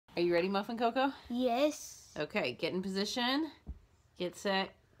Are you ready, Muffin Coco? Yes. Okay, get in position. Get set,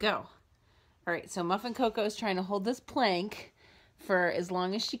 go. All right, so Muffin Coco is trying to hold this plank for as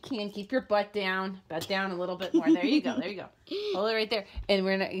long as she can. Keep your butt down a little bit more. There you go, there you go. Hold it right there. And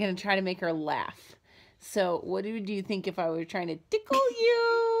we're going to try to make her laugh. So what do you think if I were trying to tickle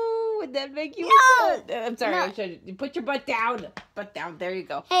you? Would that make you laugh? I'm sorry, No. I should put your butt down. Butt down, there you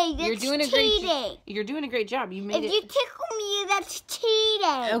go. Hey, that's you're doing cheating. You're doing a great job. You made If you tickle me, that's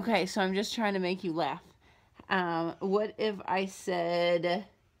cheating. Okay, so I'm just trying to make you laugh. What if I said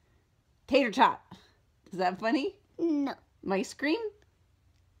tater tot? Is that funny? No. Mice cream?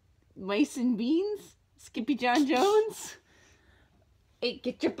 Mice and beans? Skippy John Jones? Hey,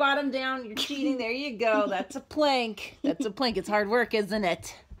 get your bottom down. You're cheating. There you go. That's a plank. That's a plank. It's hard work, isn't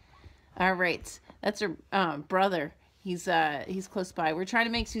it? All right. That's her brother. He's close by. We're trying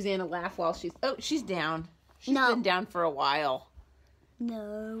to make Susanna laugh while she's down. She's been down for a while.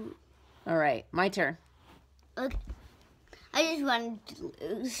 No. All right. My turn. Okay. I just wanted to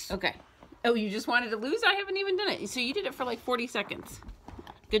lose. Okay. Oh, you just wanted to lose? I haven't even done it. So you did it for like 40 seconds.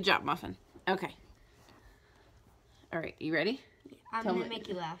 Good job, Muffin. Okay. All right. You ready? I'm going to make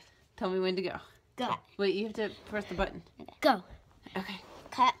you laugh. Tell me when to go. Go. Wait, you have to press the button. Go. Okay.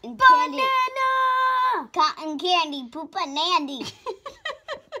 Cotton candy. Banana! Cotton candy. Poop and Nandy.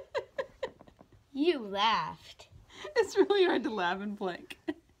 You laughed. It's really hard to laugh and plank.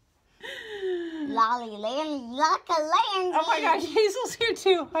 Lolly land, locka-landy. Oh my gosh, Hazel's here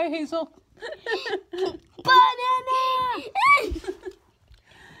too. Hi, Hazel. Banana!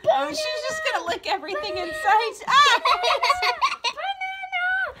 Oh, she's just gonna lick everything in sight. Ah!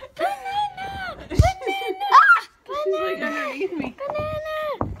 Banana! Banana! She's like underneath me.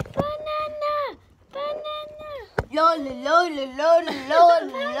 Banana! Banana! Banana! Lola, Lola, Lola, Lola,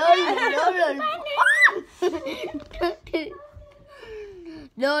 Lola, Lola.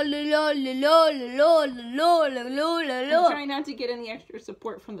 Lola, Lola, Lola, Lola, Lola, Lola, I'm Lola. trying not to get any extra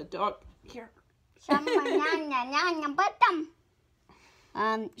support from the dog. Here.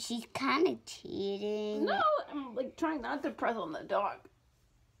 She's kind of cheating. No, I'm like trying not to press on the dog.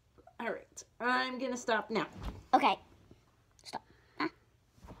 All right, I'm gonna stop now. Okay. Stop. Huh?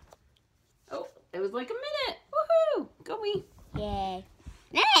 Oh, it was like a minute. Woohoo! Go me. Yay.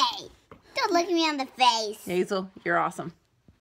 Hey! Don't look me on the face. Hazel, you're awesome.